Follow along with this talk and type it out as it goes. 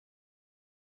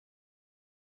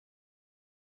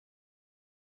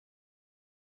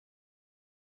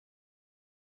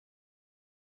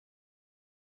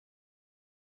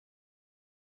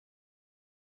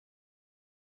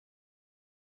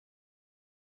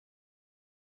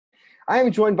I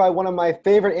am joined by one of my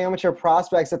favorite amateur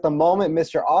prospects at the moment,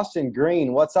 Mr. Austin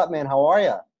Green. What's up, man? How are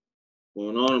you?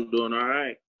 Going on? I'm doing all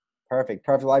right. Perfect,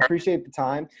 perfect. Well, I appreciate the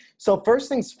time. So first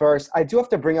things first, I do have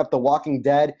to bring up The Walking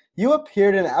Dead. You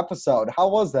appeared in an episode. How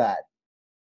was that?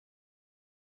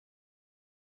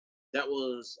 That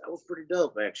was pretty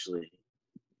dope, actually.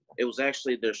 It was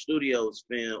actually their studio's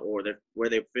film, or where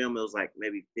they filmed. It was like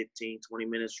maybe 15, 20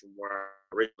 minutes from where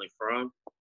I'm originally from.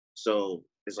 So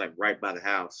it's like right by the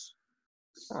house.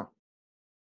 Huh.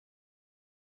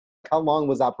 How long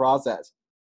was that process?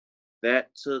 That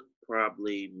took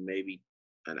probably maybe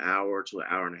an hour to an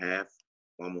hour and a half,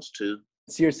 almost two.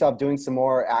 See yourself doing some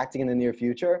more acting in the near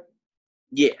future?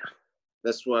 Yeah,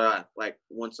 that's what I like.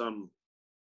 Once I'm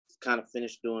kind of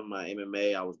finished doing my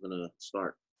MMA, I was gonna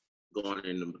start going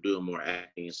in and doing more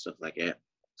acting and stuff like that.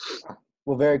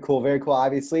 Well, very cool,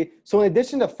 obviously. So in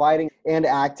addition to fighting and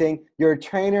acting, you're a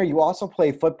trainer. You also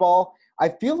play football. I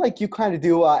feel like you kind of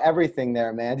do everything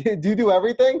there, man. Do you do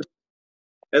everything?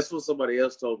 That's what somebody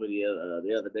else told me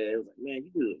the other day. It was like, man,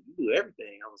 you do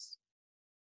everything. I was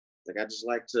like, I just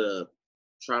like to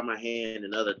try my hand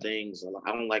in other things.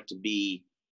 I don't like to be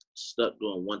stuck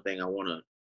doing one thing. I want to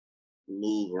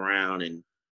move around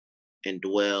and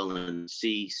dwell and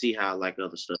see how I like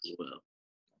other stuff as well.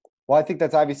 Well, I think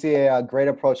that's obviously a great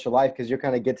approach to life because you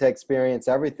kind of get to experience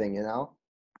everything, you know?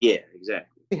 Yeah, exactly.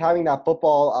 Having that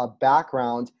football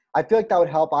background, I feel like that would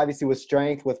help obviously with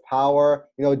strength, with power,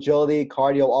 agility,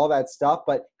 cardio, all that stuff.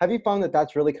 But have you found that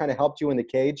that's really kind of helped you in the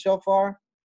cage so far?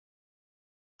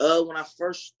 When I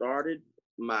first started,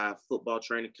 my football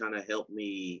training kind of helped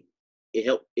me.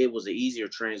 It was an easier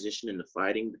transition into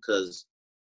fighting because,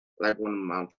 like, when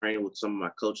I'm training with some of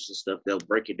my coaches and stuff, they'll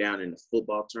break it down into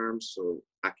football terms so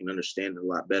I can understand it a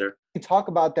lot better. You talk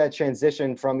about that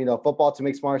transition from, football to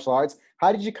mixed martial arts.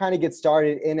 How did you kind of get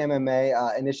started in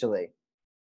MMA initially?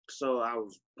 So I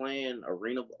was playing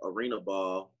arena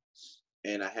ball,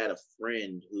 and I had a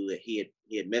friend who he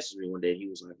had messaged me one day. He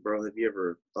was like, "Bro, have you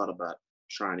ever thought about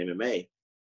trying MMA?"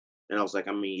 And I was like,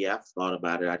 "I mean, yeah, I've thought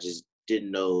about it. I just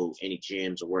didn't know any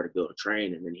gyms or where to go to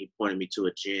train." And then he pointed me to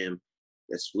a gym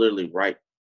that's literally right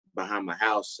behind my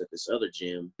house at this other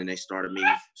gym, and they started me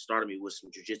with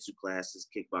some jiu-jitsu classes,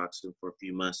 kickboxing for a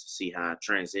few months to see how I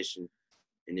transitioned,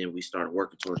 and then we started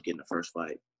working towards getting the first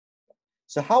fight.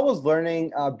 So how was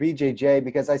learning BJJ?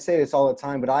 Because I say this all the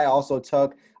time, but I also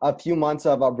took a few months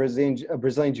of Brazilian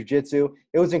Jiu-Jitsu.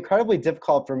 It was incredibly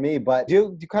difficult for me, but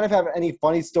do you kind of have any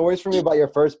funny stories for me about your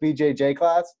first BJJ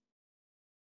class?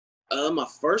 My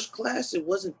first class, it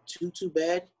wasn't too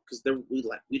bad because we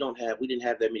didn't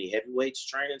have that many heavyweights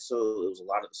training, so it was a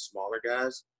lot of the smaller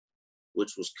guys,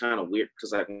 which was kind of weird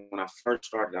because like when I first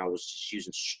started, I was just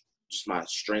using just my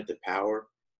strength and power,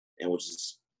 and was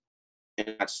just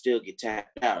and I'd still get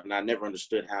tapped out, and I never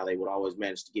understood how they would always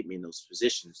manage to get me in those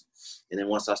positions. And then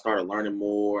once I started learning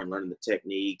more and learning the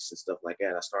techniques and stuff like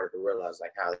that, I started to realize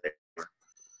like how they were.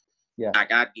 Yeah.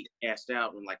 Like I'd get gassed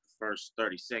out in like the first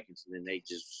 30 seconds, and then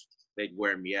they'd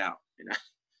wear me out, and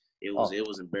Oh. it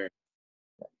was embarrassing.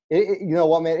 You know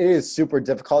what, man? It is super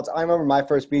difficult. I remember my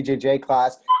first BJJ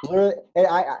class. Literally, and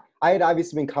I had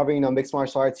obviously been covering, mixed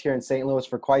martial arts here in St. Louis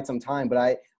for quite some time, but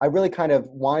I really kind of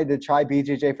wanted to try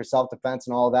BJJ for self-defense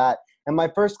and all that. And my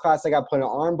first class, I got put in an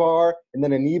arm bar and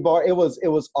then a knee bar. It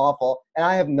was awful. And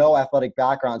I have no athletic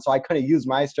background, so I couldn't use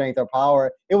my strength or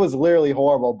power. It was literally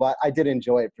horrible, but I did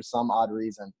enjoy it for some odd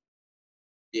reason.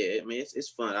 Yeah, I mean it's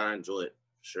fun. I enjoy it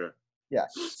for sure. Yeah.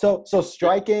 So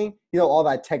striking, all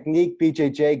that technique,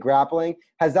 BJJ, grappling,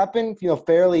 has that been,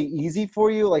 fairly easy for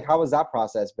you? Like, how has that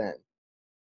process been?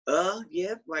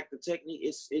 Yeah, like the technique,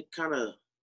 it kind of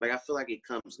like I feel like it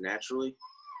comes naturally.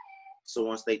 So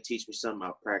once they teach me something,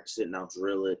 I'll practice it and I'll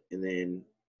drill it, and then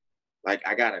like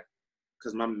I gotta,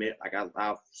 cause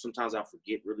I'll sometimes I'll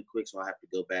forget really quick, so I have to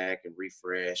go back and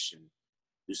refresh and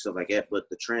do stuff like that. But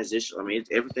the transition, I mean,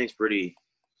 everything's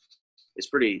it's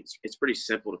pretty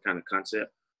simple to kind of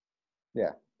concept.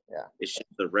 Yeah. Yeah. It's just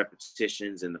the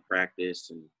repetitions and the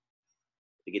practice and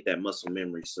to get that muscle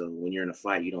memory. So when you're in a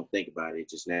fight, you don't think about it; it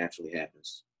just naturally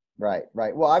happens. Right,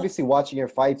 right. Well, obviously, watching your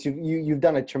fights, you've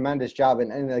done a tremendous job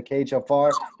in the cage so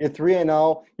far. You're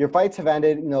 3-0. Your fights have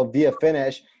ended, via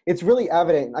finish. It's really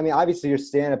evident. I mean, obviously, your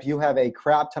stand-up, you have a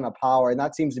crap ton of power, and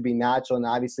that seems to be natural. And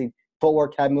obviously,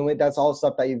 footwork, head movement, that's all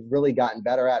stuff that you've really gotten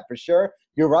better at for sure.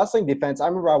 Your wrestling defense, I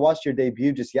remember I watched your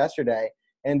debut just yesterday,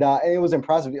 and it was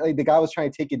impressive. Like, the guy was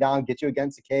trying to take you down, get you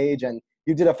against the cage, and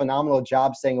you did a phenomenal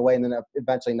job staying away, and then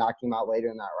eventually knocking him out later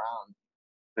in that round.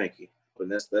 Thank you. But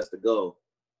that's the goal.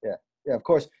 Yeah. Yeah, of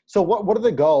course. So what are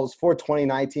the goals for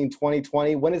 2019,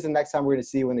 2020? When is the next time we're going to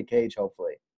see you in the cage,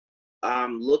 hopefully?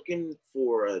 I'm looking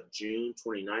for a June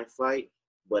 29th fight,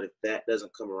 but if that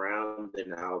doesn't come around,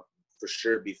 then I'll for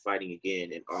sure be fighting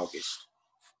again in August.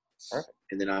 Perfect.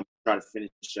 And then I'm trying to finish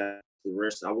out the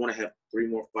rest. I want to have 3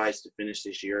 more fights to finish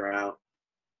this year out,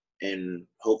 and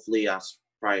hopefully, I'll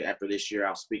probably after this year,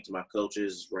 I'll speak to my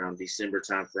coaches around December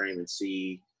timeframe and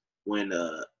see when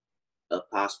a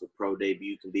possible pro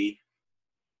debut can be.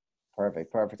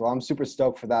 Perfect. Perfect. Well, I'm super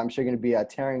stoked for that. I'm sure you're going to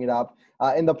be tearing it up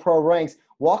in the pro ranks.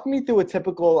 Walk me through a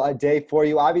typical day for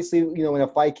you. Obviously, you know, in a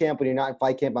fight camp, when you're not in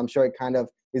fight camp, I'm sure it kind of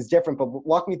is different, but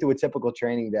walk me through a typical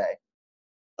training day.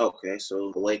 Okay,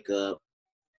 so I wake up,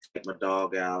 take my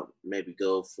dog out, maybe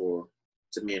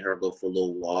me and her go for a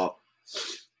little walk.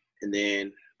 And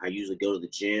then I usually go to the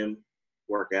gym,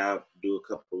 work out, do a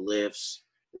couple lifts.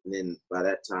 And then by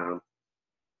that time,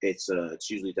 it's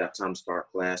usually that time to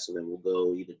start class. So then we'll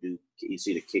go either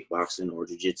kickboxing or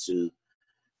jiu-jitsu.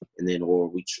 And then,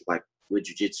 like with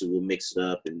jiu-jitsu, we'll mix it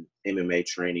up and MMA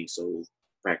training. So we'll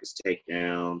practice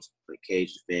takedowns, like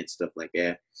cage defense, stuff like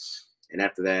that. And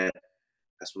after that,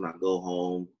 that's when I go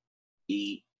home,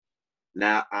 eat.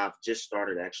 Now I've just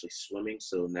started actually swimming,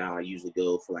 so now I usually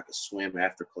go for like a swim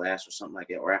after class or something like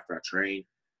that, or after I train.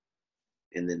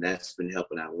 And then that's been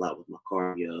helping out a lot with my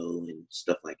cardio and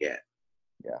stuff like that.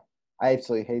 Yeah. I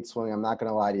absolutely hate swimming. I'm not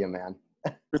going to lie to you, man.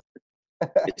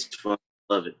 It's fun.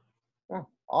 Love it. Oh,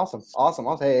 awesome. Awesome.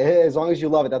 Awesome. Hey, as long as you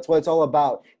love it, that's what it's all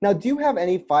about. Now, do you have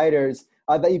any fighters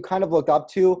that you kind of looked up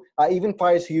to, even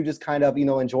fighters who you just kind of, you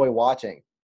know, enjoy watching?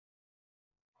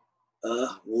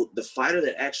 Well, the fighter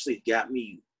that actually got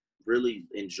me really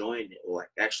enjoying it, or like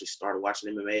actually started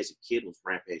watching MMA as a kid, was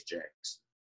Rampage Jackson.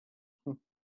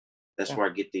 That's where I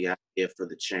get the idea for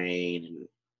the chain, and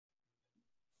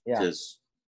because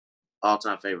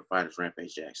all-time favorite fighter is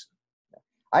Rampage Jackson.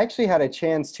 I actually had a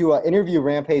chance to interview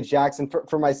Rampage Jackson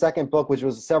for my second book, which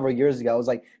was several years ago. It was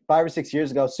like 5 or 6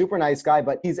 years ago. Super nice guy,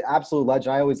 but he's an absolute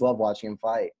legend. I always love watching him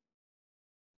fight.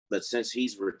 But since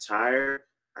he's retired,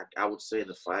 I would say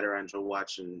the fighter I enjoy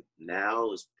watching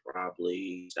now is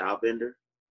probably Stylebender.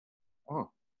 Oh,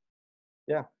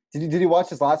 yeah. Did you watch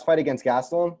his last fight against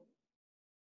Gastelum?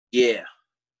 Yeah.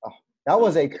 Oh, that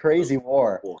was a crazy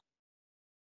war.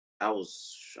 I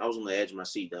was on the edge of my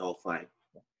seat the whole fight.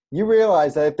 You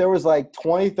realize that if there was like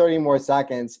 20, 30 more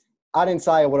seconds,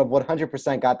 Adesanya would have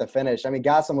 100% got the finish. I mean,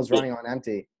 Gastelum was running on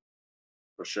empty.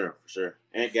 For sure.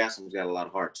 And Gastelum's got a lot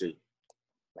of heart, too.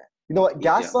 You know what?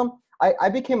 Gastelum, I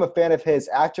became a fan of his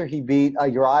after he beat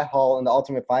Uriah Hall in the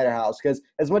Ultimate Fighter House, because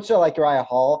as much as I like Uriah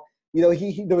Hall, you know,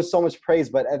 he there was so much praise,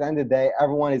 but at the end of the day,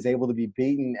 everyone is able to be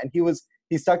beaten. And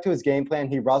he stuck to his game plan.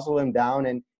 He wrestled him down,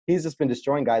 and he's just been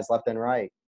destroying guys left and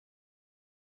right.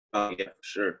 Oh, yeah, for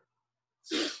sure.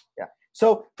 Yeah.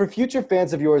 So for future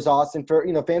fans of yours, Austin, for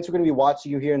fans who are going to be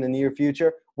watching you here in the near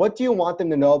future, what do you want them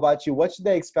to know about you? What should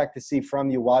they expect to see from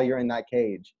you while you're in that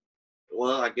cage?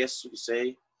 Well, I guess you could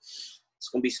say it's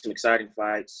going to be some exciting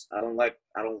fights. I don't like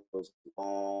those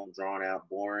long, drawn out,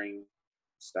 boring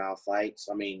style fights.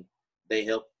 I mean, they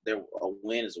help. A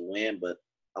win is a win, but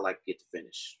I like to get to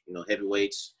finish. You know,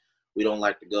 heavyweights, we don't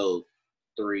like to go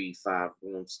 3-5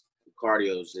 rounds.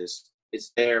 Cardio is just,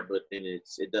 it's there, but then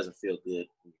it doesn't feel good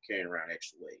when you're carrying around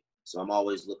extra weight. So I'm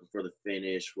always looking for the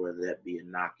finish, whether that be a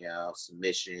knockout,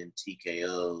 submission,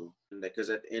 TKO. Because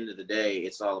at the end of the day,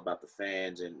 it's all about the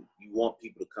fans, and you want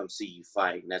people to come see you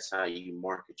fight, and that's how you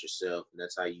market yourself, and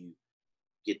that's how you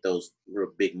get those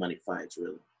real big money fights,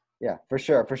 really. Yeah, for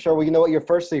sure. For sure. Well, you know what? Your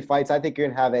first 3 fights, I think you're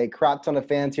going to have a crap ton of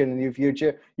fans here in the near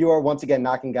future. You are once again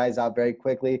knocking guys out very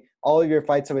quickly. All of your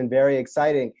fights have been very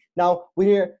exciting. Now, when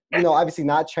you're, obviously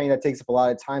not training, that takes up a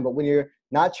lot of time. But when you're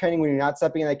not training, when you're not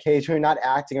stepping in a cage, when you're not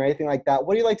acting or anything like that,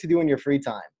 what do you like to do in your free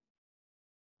time?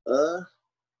 I'm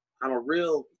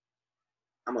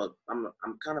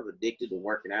kind of addicted to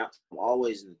working out. I'm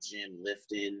always in the gym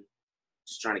lifting,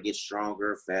 just trying to get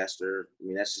stronger, faster. I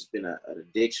mean, that's just been an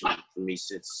addiction for me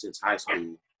since high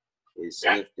school, is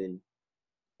lifting.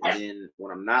 And then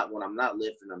when I'm not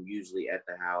lifting, I'm usually at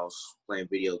the house playing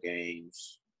video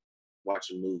games,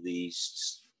 watching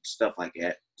movies, stuff like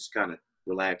that. Just kind of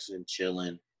relaxing,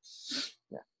 chilling.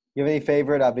 Yeah. You have any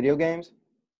favorite video games?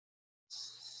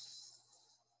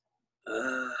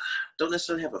 Don't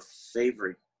necessarily have a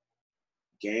favorite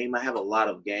game. I have a lot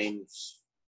of games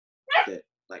that,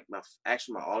 like, my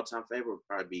all-time favorite would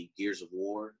probably be Gears of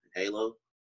War and Halo.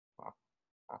 Wow.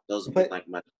 Those would be like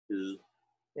my 2.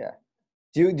 Yeah.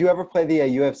 Do you ever play the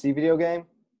UFC video game?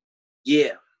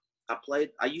 Yeah,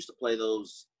 I used to play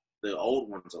those, the old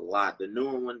ones, a lot. The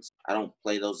newer ones, I don't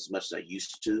play those as much as I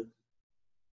used to.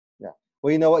 Yeah.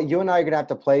 Well, you know what? You and I are gonna have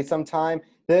to play sometime.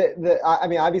 I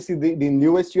mean, obviously the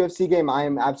newest UFC game I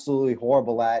am absolutely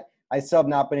horrible at. I still have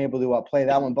not been able to play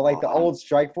that one. But like the old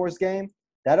Strikeforce game,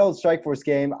 I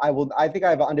think I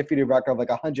have an undefeated record of like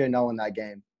 100-0 in that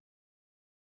game.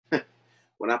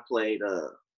 When I played,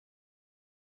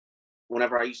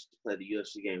 whenever I used to play the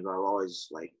UFC games, I would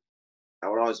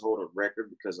always hold a record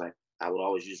because I would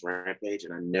always use Rampage,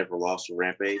 and I never lost a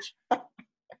Rampage. So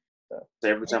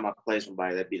every time I play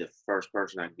somebody, that'd be the first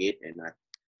person I get, and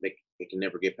they can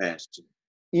never get past me.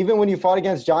 Even when you fought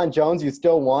against John Jones, you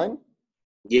still won?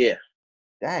 Yeah.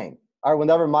 Dang. All right, well,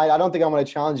 never mind. I don't think I'm going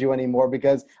to challenge you anymore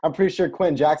because I'm pretty sure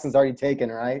Quinn Jackson's already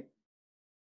taken, right?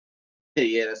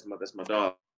 Yeah, that's my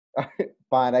dog.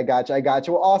 Fine, I got you.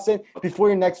 Well, Austin, before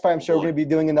your next fight, I'm sure we're going to be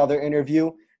doing another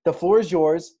interview. The floor is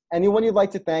yours. Anyone you'd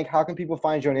like to thank, how can people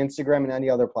find you on Instagram and any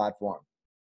other platform?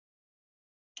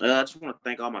 I just want to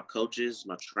thank all my coaches,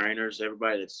 my trainers,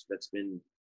 everybody that's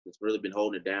really been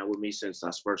holding it down with me since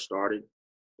I first started.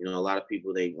 You know, a lot of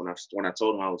people, when I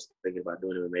told them I was thinking about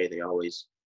doing MMA, they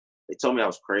told me I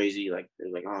was crazy. Like,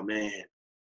 they're like, "Oh man,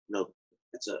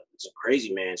 it's a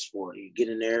crazy man sport. You get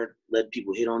in there, let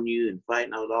people hit on you and fight."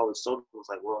 And I was always told them, I was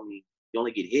like, well, I mean, you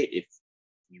only get hit if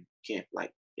you can't.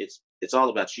 Like, it's all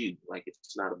about you. Like,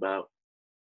 it's not about,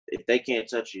 if they can't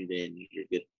touch you, then you're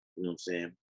good. You know what I'm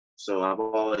saying? So I've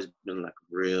always been like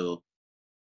real,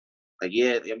 like,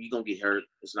 yeah, you're gonna get hurt.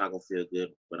 It's not gonna feel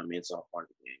good, but I mean, it's all part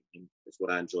of the game. And it's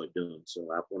what I enjoy doing. So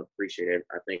I want to appreciate it.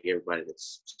 I thank everybody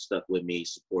that's stuck with me,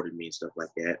 supported me, and stuff like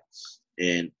that.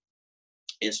 And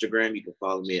Instagram, you can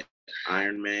follow me at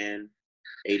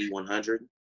Ironman8100,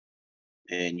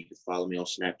 and you can follow me on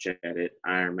Snapchat at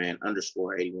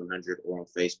Ironman_8100, or on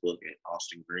Facebook at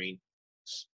Austin Green.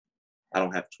 I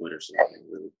don't have Twitter, so I can't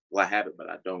really. Well, I have it, but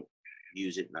I don't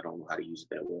use it, and I don't know how to use it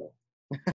that well.